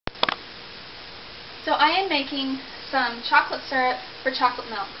So I am making some chocolate syrup for chocolate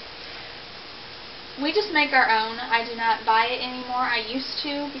milk. We just make our own. I do not buy it anymore. I used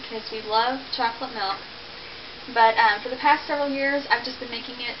to because we love chocolate milk. But for the past several years, I've just been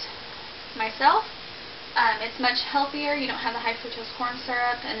making it myself. It's much healthier. You don't have the high fructose corn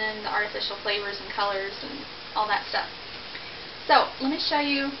syrup and then the artificial flavors and colors and all that stuff. So let me show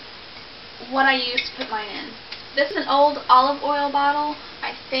you what I use to put mine in. This is an old olive oil bottle,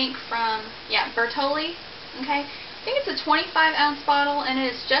 I think from, Bertolli. Okay, I think it's a 25-ounce bottle, and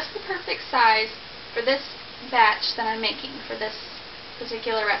it is just the perfect size for this batch that I'm making for this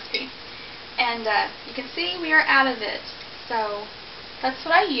particular recipe. And you can see we are out of it, so that's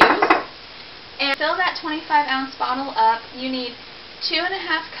what I use. And to fill that 25-ounce bottle up, you need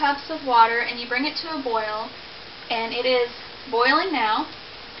 2.5 cups of water, and you bring it to a boil, and it is boiling now.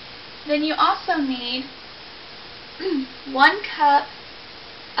 Then you also need 1 cup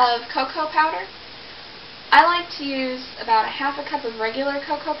of cocoa powder. I like to use about 1/2 cup of regular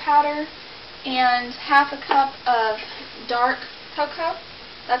cocoa powder and 1/2 cup of dark cocoa.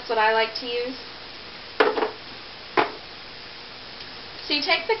 That's what I like to use. So you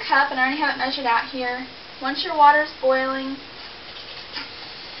take the cup, and I already have it measured out here. Once your water is boiling,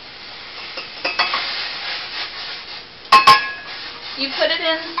 you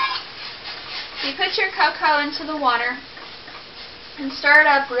put your cocoa into the water and stir it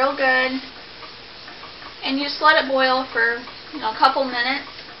up real good, and you just let it boil for a couple minutes.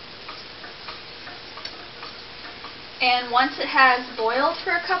 And once it has boiled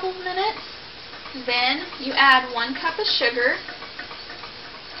for a couple of minutes, then you add 1 cup of sugar.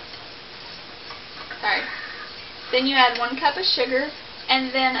 Then you add 1 cup of sugar,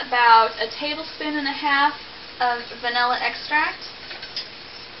 and then about 1.5 tablespoons of vanilla extract.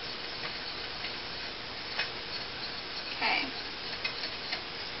 Okay.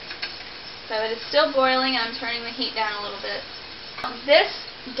 So it is still boiling, and I'm turning the heat down a little bit. This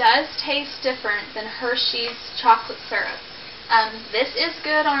does taste different than Hershey's chocolate syrup. This is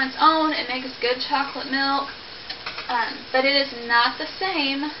good on its own. It makes good chocolate milk, but it is not the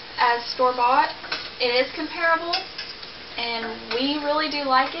same as store-bought. It is comparable, and we really do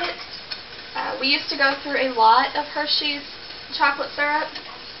like it. We used to go through a lot of Hershey's chocolate syrup,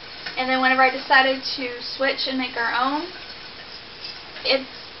 and then whenever I decided to switch and make our own,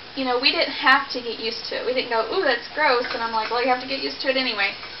 we didn't have to get used to it. We didn't go, ooh, that's gross, and I'm like, well, you have to get used to it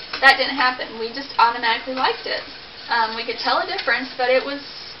anyway. That didn't happen. We just automatically liked it. We could tell a difference, but it was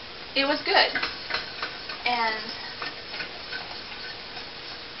good. And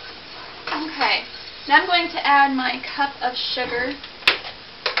okay, now I'm going to add my cup of sugar.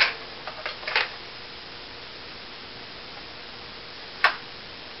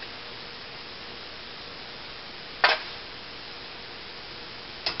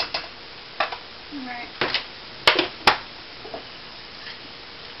 Alright.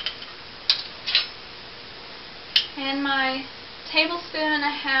 And my 1.5 tablespoons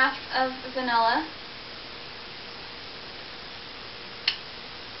of vanilla.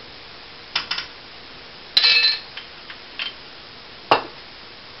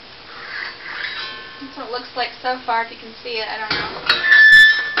 That's what it looks like so far. If you can see it, I don't know.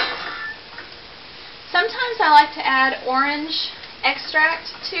 Sometimes I like to add orange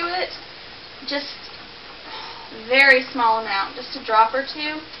extract to it. Just very small amount, just a drop or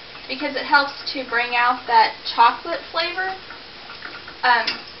two, because it helps to bring out that chocolate flavor.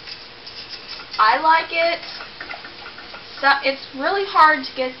 I like it. So it's really hard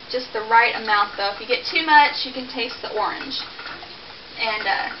to get just the right amount, though. If you get too much, you can taste the orange. And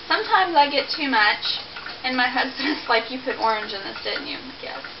sometimes I get too much, and my husband's like, you put orange in this, didn't you?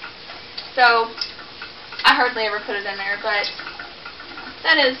 Yes. So I hardly ever put it in there, but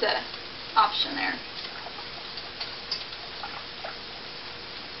that is a option there.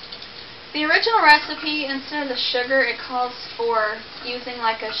 The original recipe, instead of the sugar, it calls for using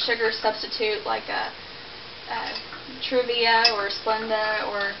like a sugar substitute, like a Truvia or Splenda,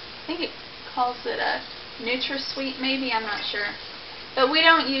 or I think it calls it a NutraSweet maybe, I'm not sure. But we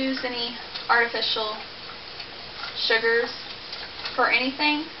don't use any artificial sugars for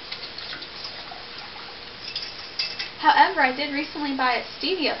anything. However, I did recently buy a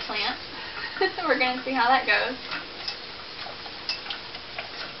stevia plant. We're going to see how that goes.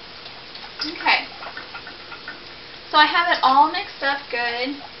 Okay. So I have it all mixed up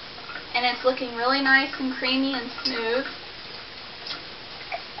good, and it's looking really nice and creamy and smooth.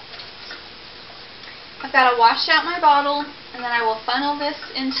 I've got to wash out my bottle, and then I will funnel this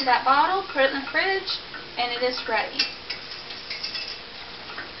into that bottle, put it in the fridge, and it is ready.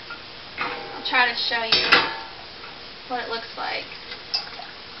 I'll try to show you what it looks like.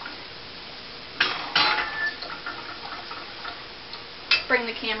 bring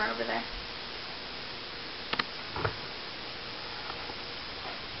the camera over there.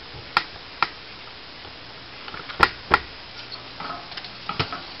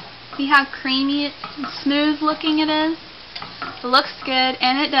 See how creamy and smooth looking it is? It looks good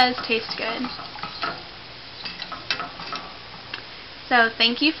and it does taste good. So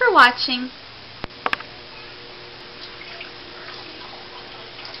thank you for watching.